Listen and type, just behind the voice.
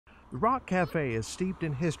The Rock Café is steeped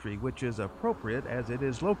in history, which is appropriate as it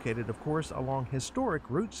is located, of course, along historic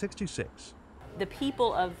Route 66. The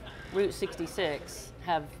people of Route 66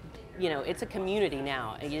 have, it's a community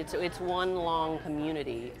now. It's one long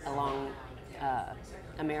community along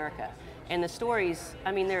America. And the stories,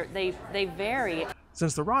 they vary.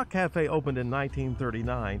 Since the Rock Café opened in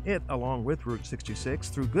 1939, it, along with Route 66,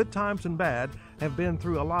 through good times and bad, have been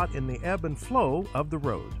through a lot in the ebb and flow of the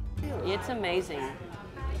road. It's amazing.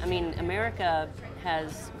 America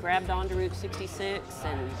has grabbed onto Route 66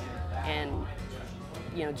 and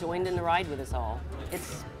joined in the ride with us all.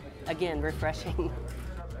 It's, again, refreshing.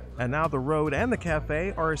 And now the road and the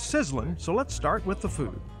cafe are sizzling, so let's start with the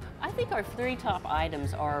food. I think our three top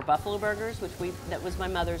items are buffalo burgers, that was my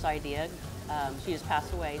mother's idea. She has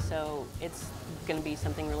passed away, so it's going to be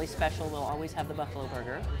something really special. We'll always have the buffalo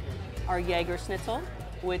burger. Our Jaeger Schnitzel,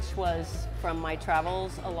 which was from my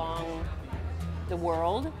travels along the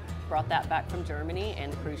world, brought that back from Germany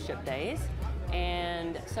and cruise ship days.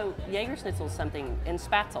 And so Jaeger Schnitzel is something, and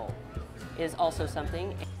spaetzli is also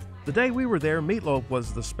something. The day we were there, meatloaf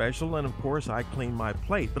was the special, and of course I cleaned my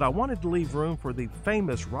plate, but I wanted to leave room for the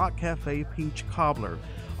famous Rock Café peach cobbler.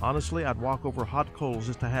 Honestly, I'd walk over hot coals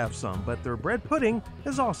just to have some, but their bread pudding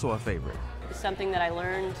is also a favorite. It's something that I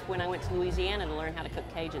learned when I went to Louisiana to learn how to cook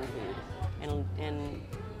Cajun food. And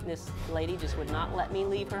this lady just would not let me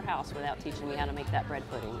leave her house without teaching me how to make that bread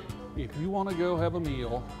pudding. If you want to go have a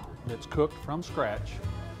meal that's cooked from scratch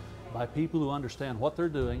by people who understand what they're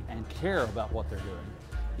doing and care about what they're doing,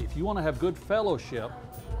 if you want to have good fellowship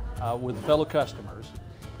with fellow customers,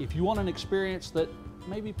 if you want an experience that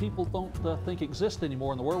maybe people don't think exists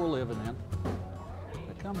anymore in the world we're living in,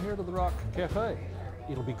 come here to the Rock Café.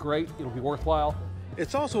 It'll be great, it'll be worthwhile.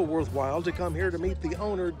 It's also worthwhile to come here to meet the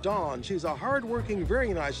owner, Dawn. She's a hard-working,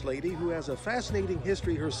 very nice lady who has a fascinating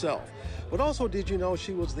history herself. But also, did you know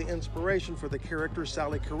she was the inspiration for the character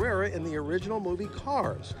Sally Carrera in the original movie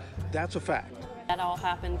Cars? That's a fact. That all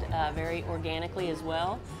happened very organically as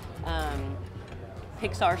well.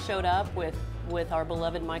 Pixar showed up with our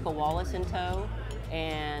beloved Michael Wallace in tow,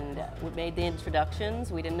 and we made the introductions.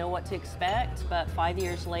 We didn't know what to expect, but 5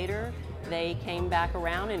 years later, they came back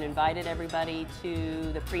around and invited everybody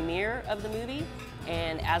to the premiere of the movie.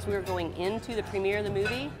 And as we were going into the premiere of the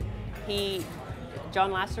movie,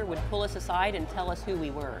 John Lasseter would pull us aside and tell us who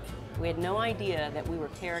we were. We had no idea that we were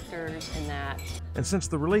characters in that. And since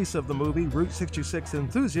the release of the movie, Route 66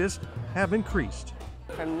 enthusiasts have increased.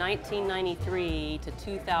 From 1993 to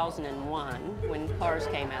 2001, when Cars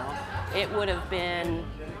came out, it would have been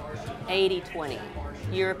 80-20,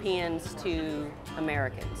 Europeans to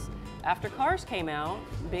Americans. After Cars came out,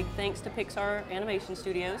 big thanks to Pixar Animation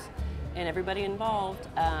Studios and everybody involved,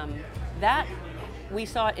 we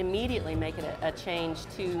saw it immediately make it a change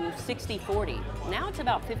to 60-40. Now it's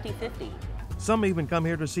about 50-50. Some even come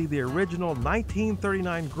here to see the original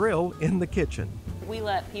 1939 grill in the kitchen. We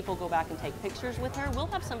let people go back and take pictures with her. We'll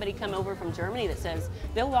have somebody come over from Germany that says,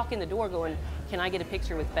 they'll walk in the door going, "Can I get a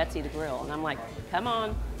picture with Betsy the Grill?" And I'm like, come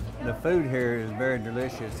on. The food here is very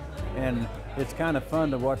delicious, and it's kind of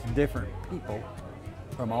fun to watch different people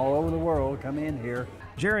from all over the world come in here.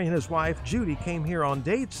 Jerry and his wife, Judy, came here on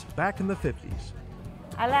dates back in the 50s.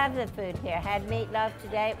 I love the food here. Had meatloaf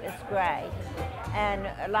today, it was great. And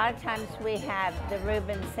a lot of times we have the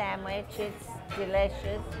Reuben sandwich, it's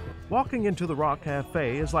delicious. Walking into the Rock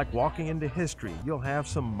Café is like walking into history. You'll have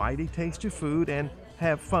some mighty tasty food and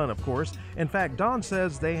have fun, of course. In fact, Dawn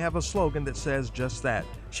says they have a slogan that says just that.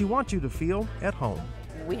 She wants you to feel at home.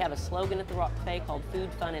 We have a slogan at the Rock Café called Food,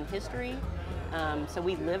 Fun, and History. So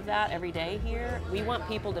we live that every day here. We want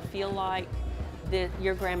people to feel like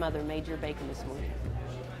your grandmother made your bacon this morning.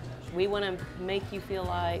 We want to make you feel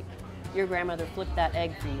like your grandmother flipped that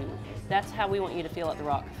egg for you. That's how we want you to feel at the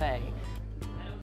Rock Café.